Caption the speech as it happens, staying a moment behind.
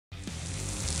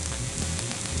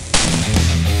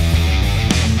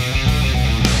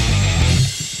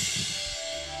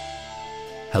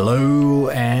Hello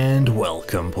and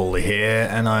welcome, Pauleh here,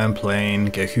 and I am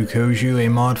playing Gekokujo, a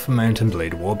mod for Mountain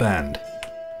Blade Warband.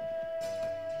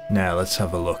 Now let's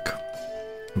have a look.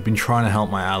 I've been trying to help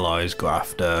my allies go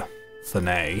after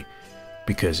Pauleh,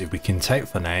 because if we can take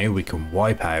Pauleh, we can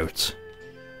wipe out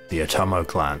the Otomo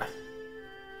clan.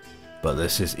 But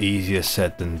this is easier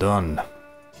said than done.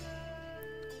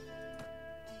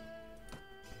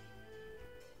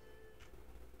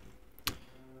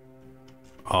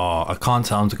 Oh, I can't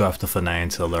tell them to go after Pauleh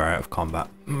until they're out of combat.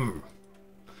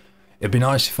 It'd be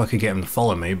nice if I could get them to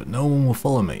follow me, but no one will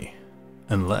follow me.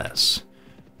 Unless,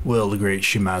 will the great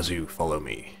Shimazu follow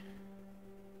me?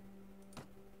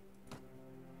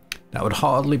 That would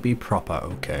hardly be proper,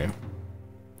 okay.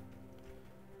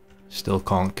 Still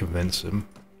can't convince him.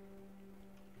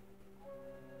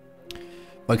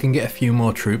 If I can get a few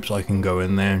more troops, I can go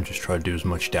in there and just try to do as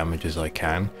much damage as I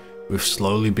can. We've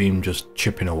slowly been just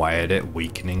chipping away at it,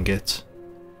 weakening it.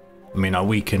 I mean, I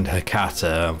weakened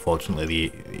Hakata.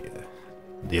 Unfortunately,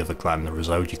 the other clan, the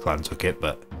Rizoji clan, took it,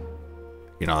 but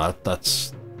you know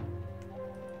that's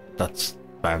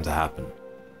bound to happen.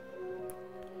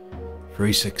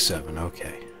 367,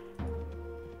 okay.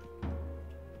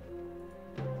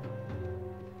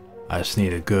 I just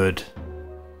need a good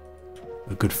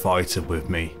fighter with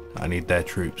me. I need their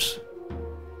troops.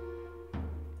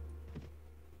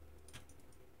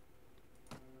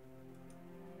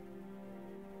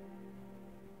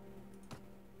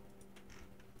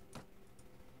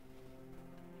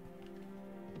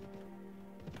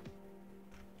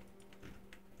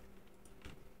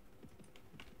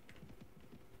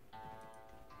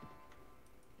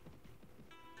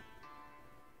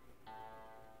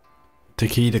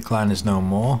 Takeda clan is no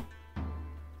more.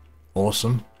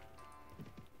 Awesome.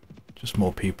 Just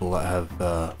more people that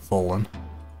have fallen.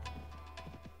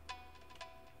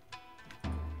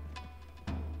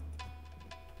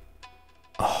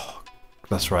 Oh,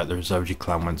 that's right, the Rizoji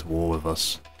clan went to war with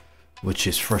us, which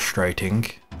is frustrating.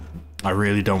 I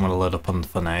really don't want to let up on the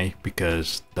Pauleh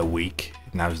because they're weak.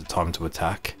 Now's the time to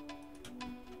attack.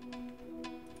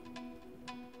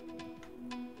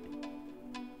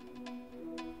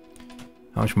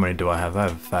 How much money do I have? I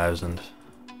have 1,000.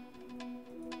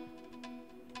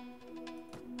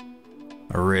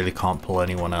 I really can't pull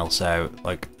anyone else out,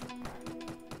 like...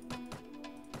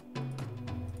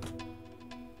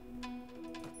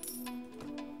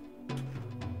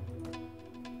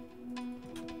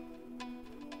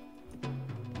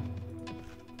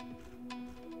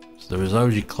 So the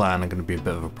Rizoji clan are going to be a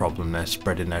bit of a problem. They're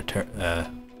spreading their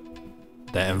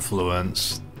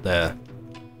influence, their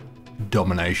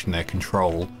domination, their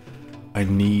control. I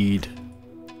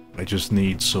just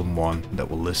need someone that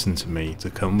will listen to me, to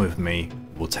come with me.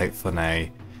 We'll take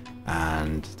Pauleh,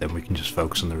 and then we can just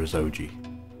focus on the Rizoji.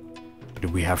 But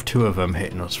if we have two of them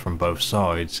hitting us from both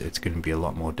sides, it's going to be a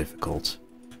lot more difficult.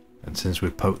 And since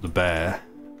we've poked the bear,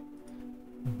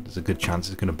 there's a good chance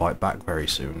it's going to bite back very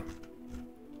soon.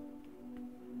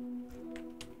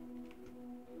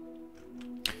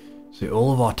 See,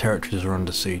 all of our territories are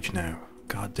under siege now.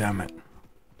 God damn it.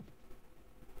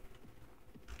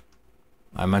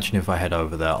 I imagine if I head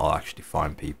over there, I'll actually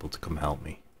find people to come help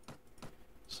me.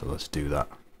 So let's do that.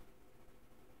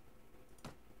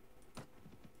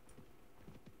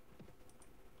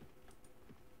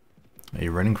 Are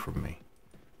you running from me?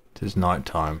 It is night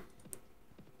time.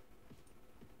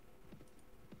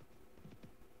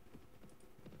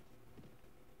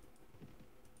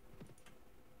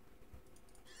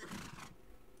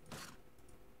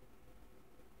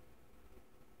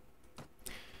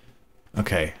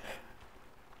 Okay,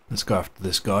 let's go after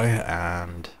this guy,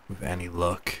 and with any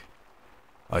luck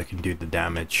I can do the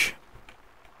damage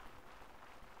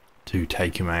to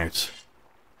take him out.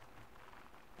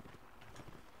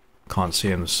 Can't see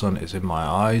him, the sun is in my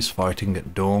eyes. Fighting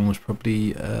at dawn was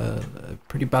probably a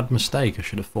pretty bad mistake. I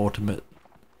should have fought him in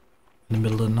the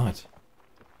middle of the night.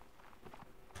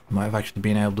 Might have actually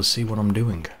been able to see what I'm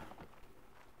doing.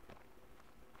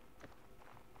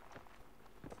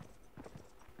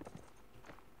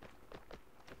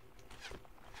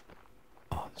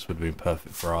 This would have been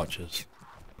perfect for archers.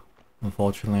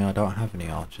 Unfortunately, I don't have any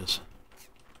archers.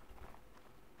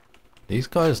 These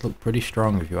guys look pretty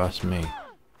strong if you ask me.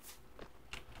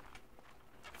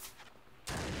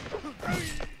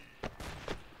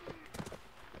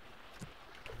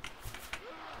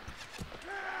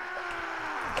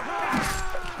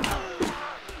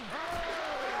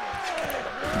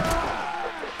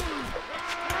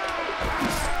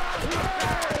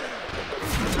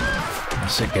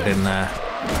 Let's get in there.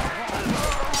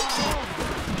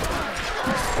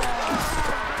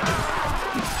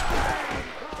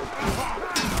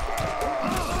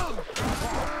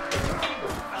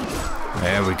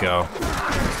 we go.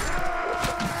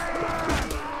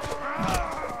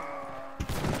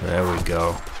 There we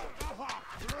go.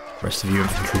 Rest of you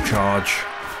infantry charge.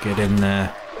 Get in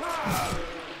there.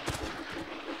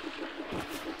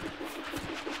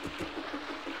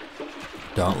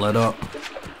 Don't let up.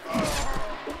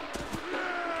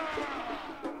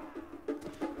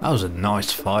 That was a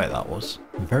nice fight, that was.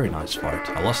 A very nice fight.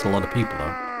 I lost a lot of people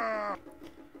though.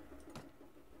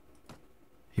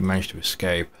 He managed to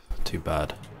escape. Too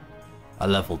bad. I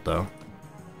leveled though.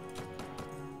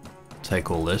 Take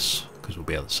all this, because we'll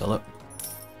be able to sell it.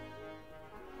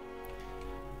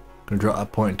 Gonna drop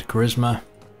that point into charisma.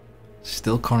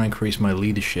 Still can't increase my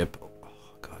leadership. Oh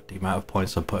god, the amount of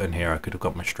points I put in here, I could have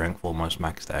got my strength almost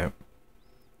maxed out.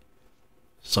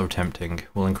 So tempting.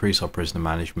 We'll increase our prisoner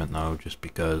management though, just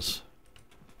because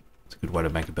it's a good way to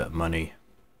make a bit of money.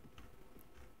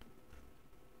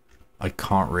 I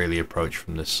can't really approach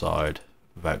from this side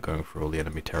without going through all the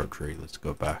enemy territory. Let's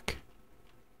go back.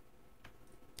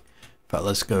 In fact,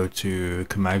 let's go to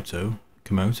Komoto.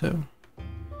 Komoto?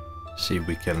 See if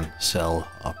we can sell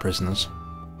our prisoners.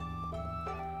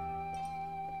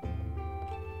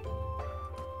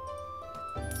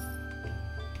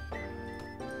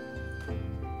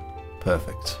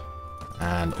 Perfect.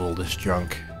 And all this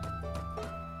junk.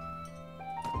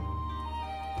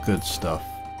 Good stuff.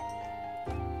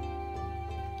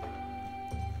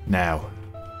 Now.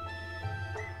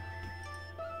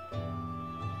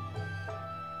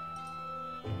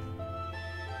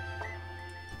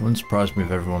 Wouldn't surprise me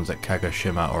if everyone's at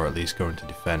Kagoshima, or at least going to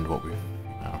defend what we've,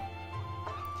 you know,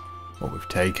 what we've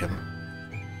taken.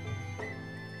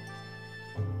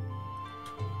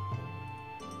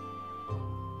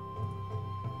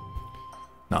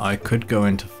 Now I could go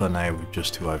into Fune with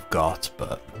just who I've got,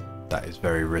 but that is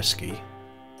very risky.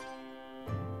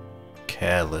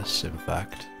 Careless, in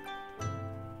fact.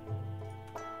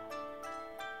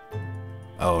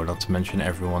 Oh, not to mention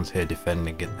everyone's here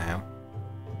defending it now.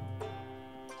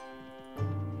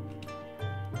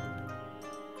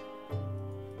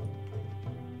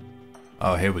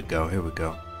 Oh, here we go, here we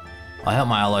go. I help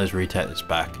my allies retake this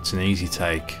back. It's an easy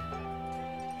take.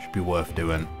 Should be worth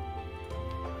doing.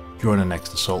 Join the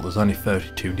next assault. There's only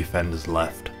 32 defenders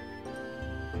left.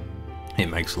 It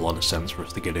makes a lot of sense for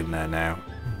us to get in there now.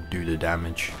 Do the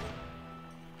damage.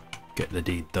 Get the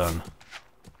deed done.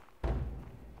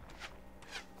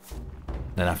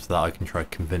 Then after that I can try to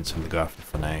convince him to go after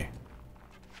Fune.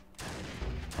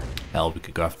 Hell, we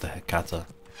could go after Hekata.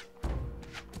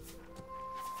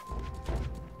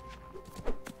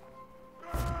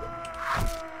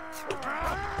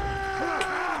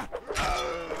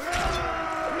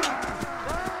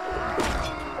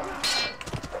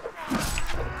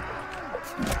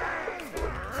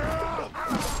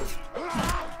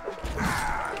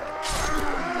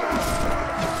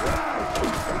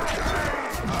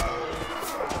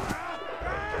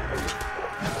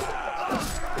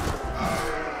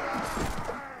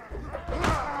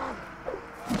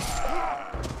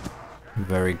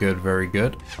 Very good, very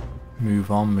good.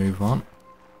 Move on, move on.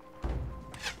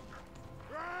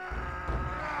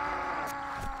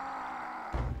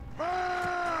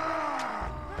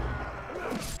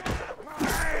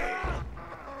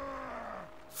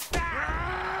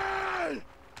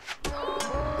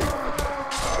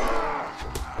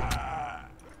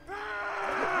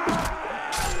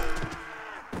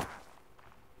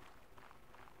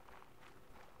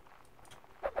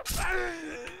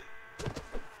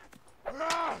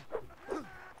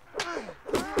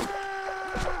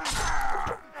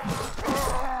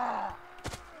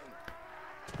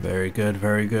 Very good,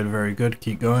 very good, very good.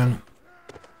 Keep going.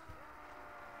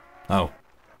 Oh.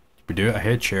 Did we do it? I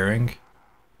hear cheering.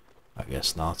 I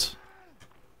guess not.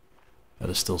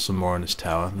 There's still some more in this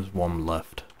tower. There's one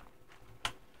left.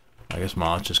 I guess my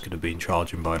archers could have been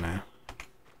charging by now.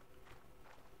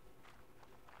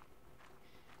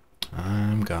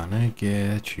 I'm gonna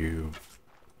get you.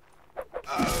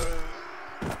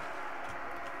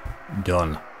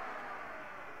 Done.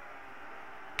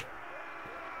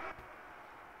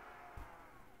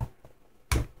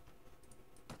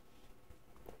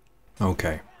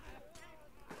 Okay.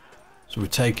 So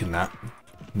we've taken that.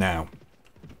 Now,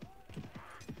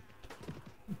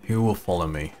 who will follow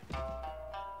me?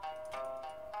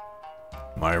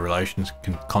 My relations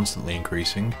constantly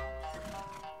increasing.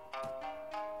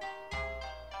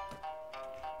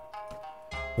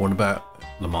 What about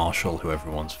the marshal who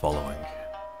everyone's following?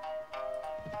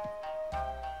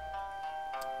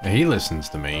 He listens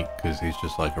to me because he's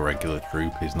just like a regular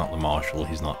troop. He's not the marshal,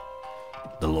 he's not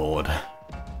the lord.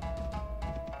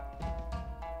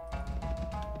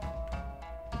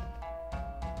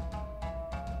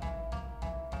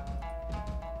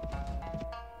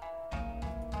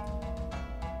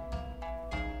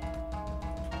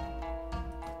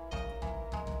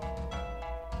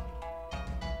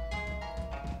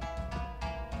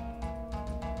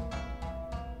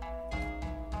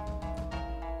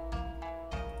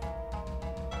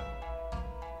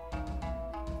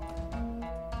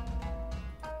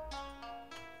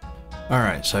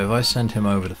 Alright, so if I send him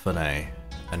over to Fune,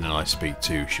 and then I speak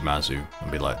to Shimazu and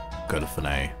be like, go to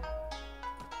Fune.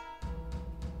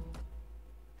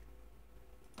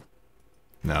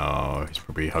 No, he's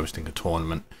probably hosting a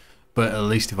tournament. But at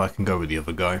least if I can go with the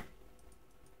other guy,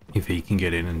 if he can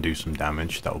get in and do some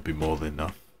damage, that would be more than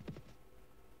enough.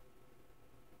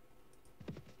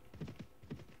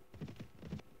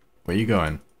 Where are you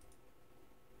going?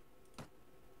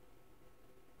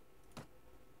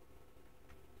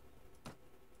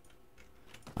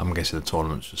 I'm guessing the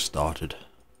tournament's just started.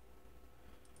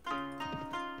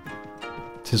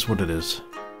 It is what it is.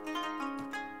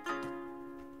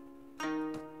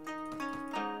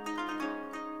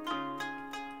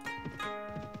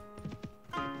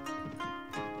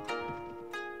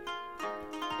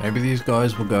 Maybe these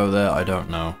guys will go there, I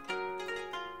don't know.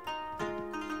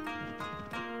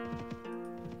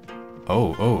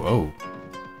 Oh, oh, oh.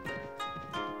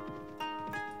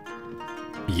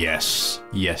 Yes.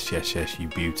 Yes, yes, yes, you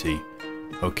beauty.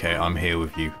 Okay, I'm here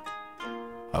with you.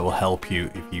 I will help you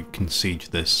if you can siege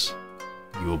this.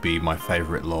 You will be my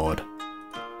favourite lord.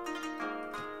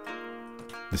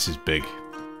 This is big.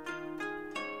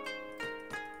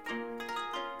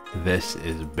 This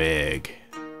is big.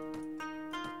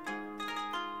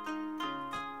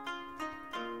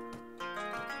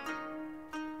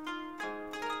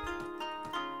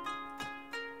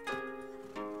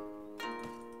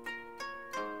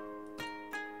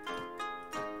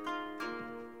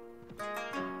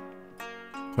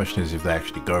 Question is if they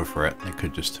actually go for it. They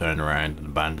could just turn around and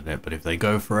abandon it, but if they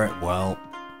go for it, well,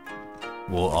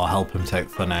 I'll help him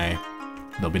take Fune.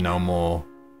 There'll be no more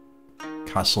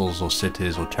castles or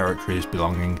cities or territories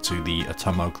belonging to the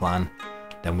Otomo clan.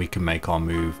 Then we can make our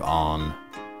move on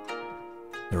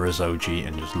the Rizoji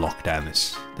and just lock down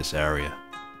this area.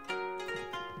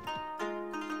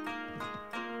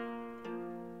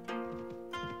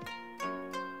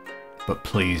 But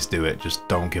please do it, just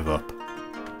don't give up.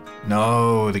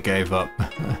 No, they gave up.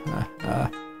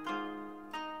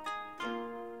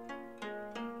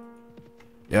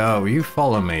 Yo, will you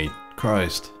follow me?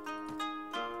 Christ.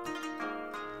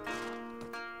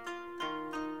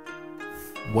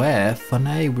 Where?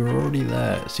 Fune, we're already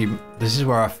there. See, this is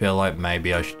where I feel like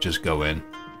maybe I should just go in.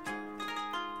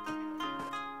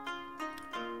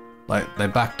 Like, they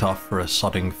backed off for a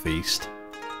sodding feast.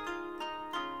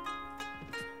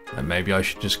 And maybe I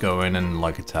should just go in and,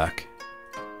 like, attack.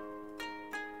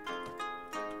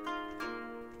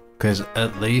 Because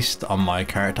at least on my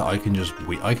character, I can just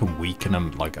weaken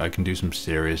him. Like, I can do some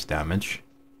serious damage.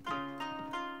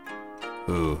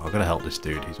 Ooh, I gotta help this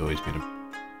dude. He's always been a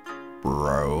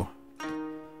bro.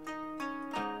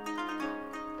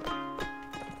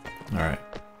 Alright,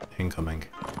 incoming.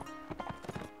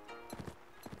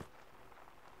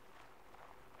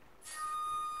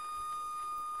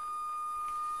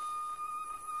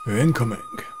 Incoming.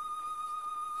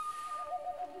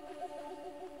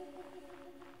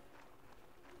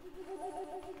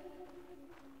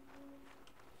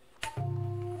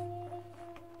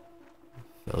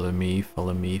 Follow me,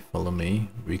 follow me, follow me.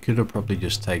 We could have probably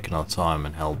just taken our time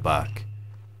and held back.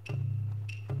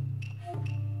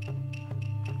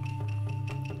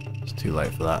 It's too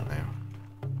late for that now.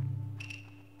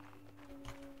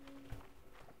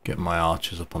 Get my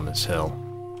archers up on this hill.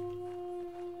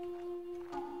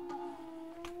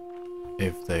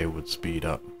 If they would speed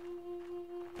up.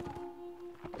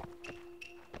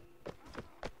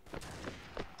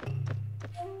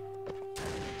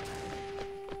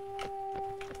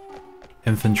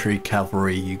 Infantry,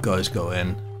 cavalry, you guys go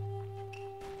in.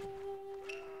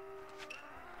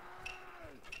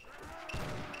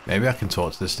 Maybe I can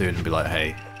talk to this dude and be like,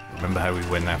 hey, remember how we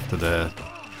went after the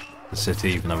city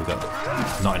even though we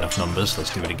got not enough numbers?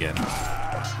 Let's do it again.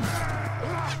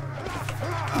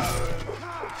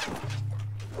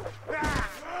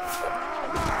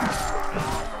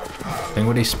 I think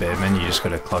with these spearmen, you just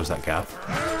gotta close that gap.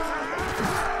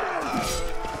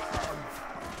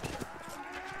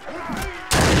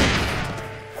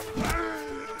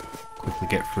 Quickly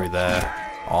get through their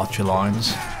archer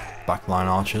lines, backline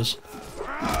archers.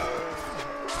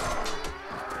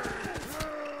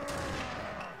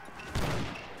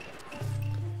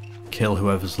 Kill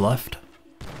whoever's left.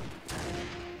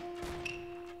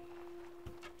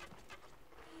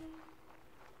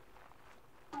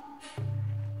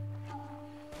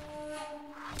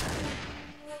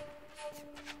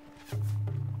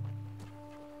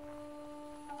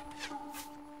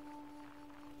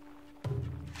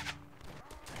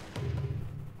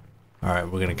 Alright,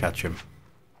 we're gonna catch him.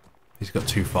 He's got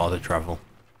too far to travel.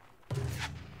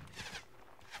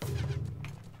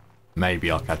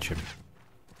 Maybe I'll catch him.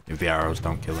 If the arrows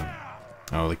don't kill him.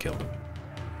 Oh, they killed him.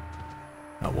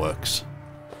 That works.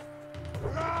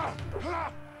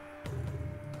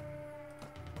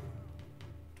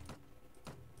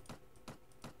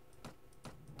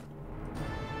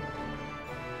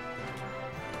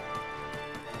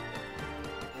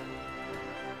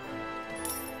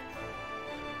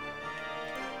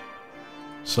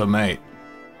 So, mate,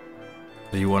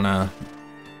 you wanna...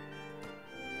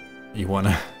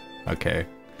 Okay,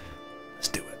 let's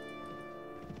do it.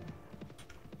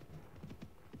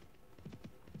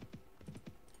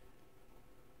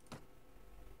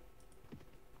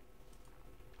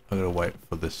 I'm gonna wait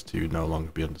for this to no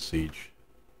longer be under siege.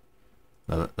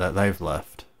 Now that they've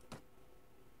left.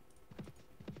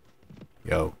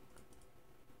 Yo.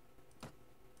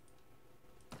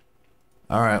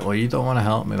 Alright, well, you don't want to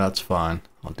help me, that's fine.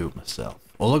 I'll do it myself.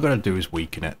 All I gotta do is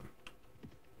weaken it.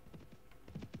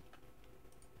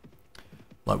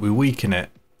 Like, we weaken it,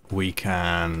 we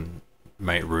can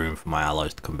make room for my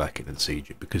allies to come back in and siege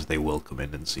it, because they will come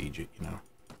in and siege it, you know.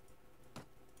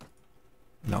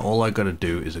 Now, all I gotta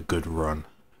do is a good run.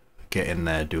 Get in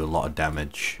there, do a lot of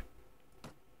damage.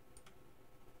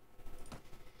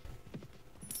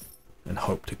 And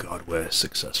hope to God we're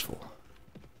successful.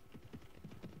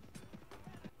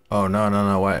 Oh,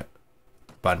 no, wait.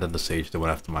 Abandon the siege, they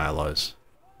went after my allies.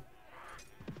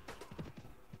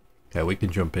 Okay, we can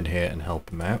jump in here and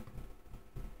help him out.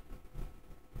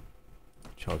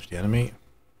 Charge the enemy.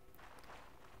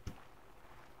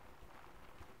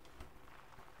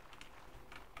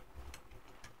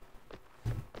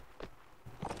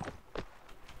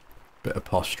 Bit of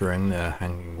posturing, they're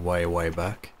hanging way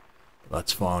back.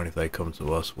 That's fine, if they come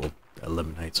to us, we'll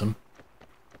eliminate them.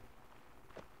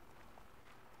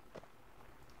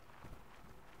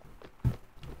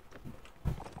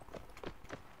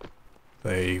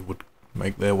 They would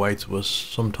make their way to us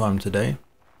sometime today.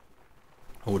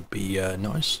 That would be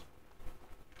nice.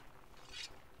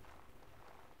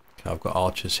 Okay, I've got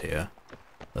archers here.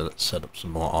 Let's set up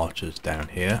some more archers down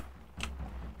here.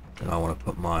 Then I want to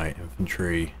put my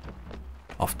infantry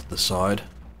off to the side.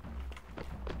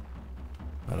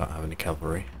 I don't have any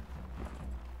cavalry.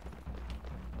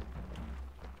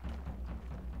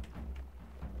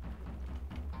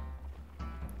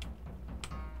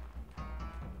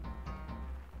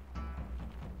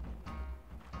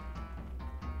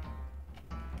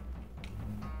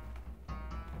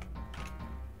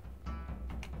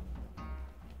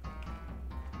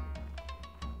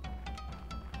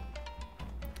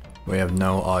 We have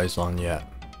no eyes on yet.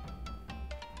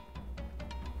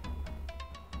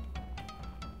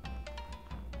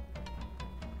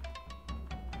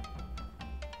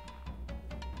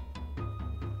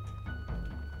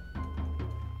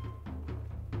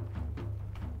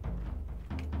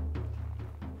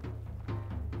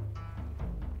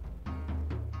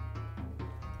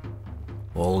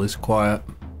 All is quiet.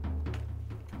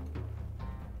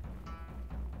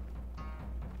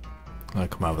 I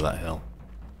come over that hill.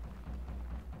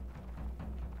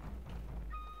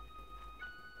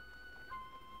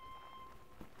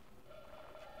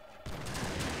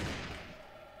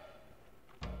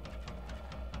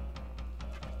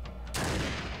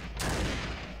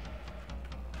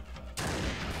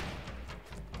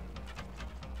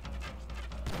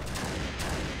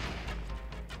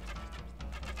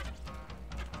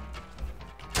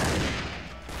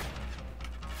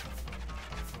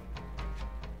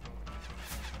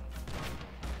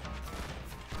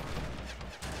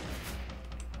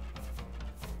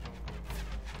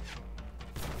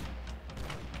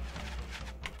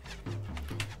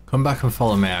 Come back and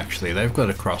follow me, actually. They've got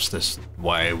to cross this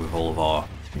way with all of our,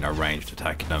 ranged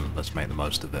attacking them. Let's make the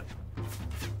most of it.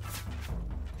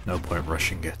 No point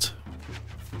rushing it.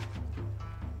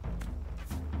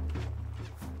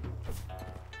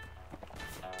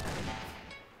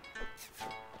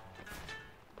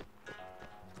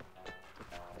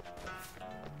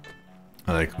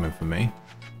 Are they coming for me?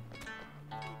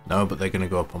 No, but they're going to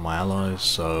go up on my allies,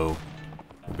 so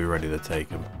we'll be ready to take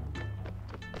them.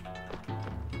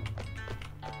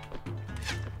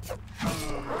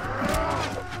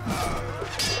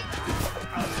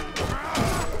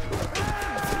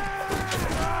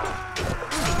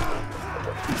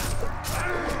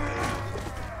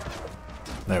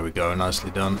 There we go,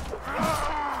 nicely done.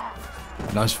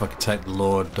 Nice if I could take the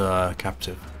Lord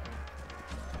captive.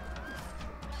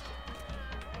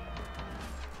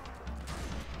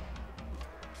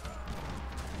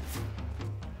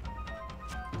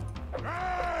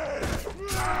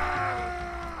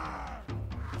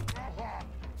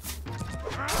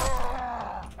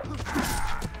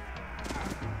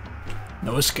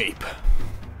 No escape.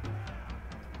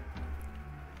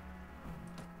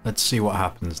 Let's see what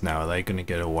happens now. Are they going to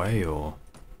get away or...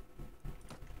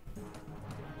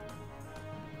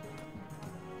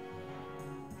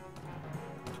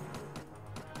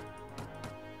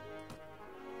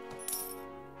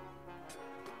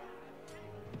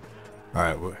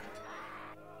 Alright, we're...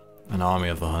 An army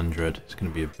of 100. It's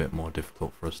going to be a bit more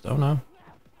difficult for us. Oh no.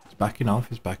 He's backing off,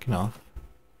 he's backing off.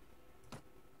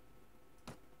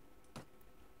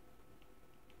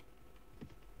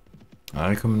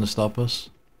 Are they coming to stop us?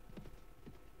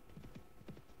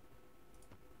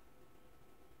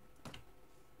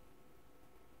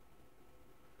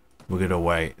 We're going to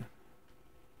wait.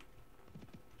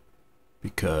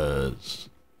 Because...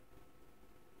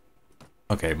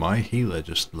 Okay, my healer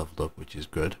just leveled up, which is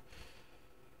good.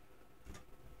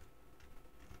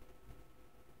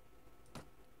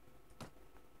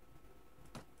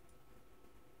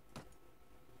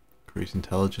 Increase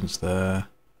intelligence there.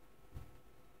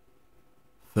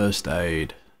 First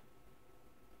aid.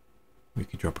 We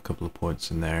could drop a couple of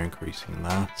points in there, increasing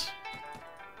that.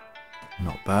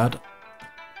 Not bad.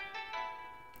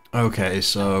 Okay,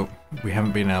 so we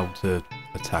haven't been able to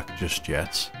attack just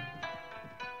yet.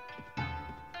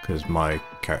 Because my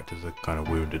characters are kind of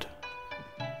wounded.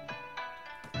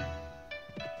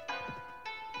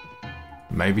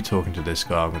 Maybe talking to this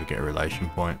guy I'm going to get a relation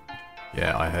point.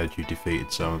 Yeah, I heard you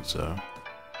defeated so-and-so.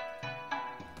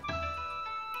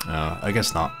 I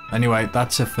guess not. Anyway,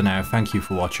 that's it for now. Thank you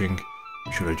for watching.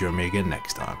 Be sure to join me again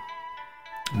next time.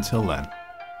 Until then.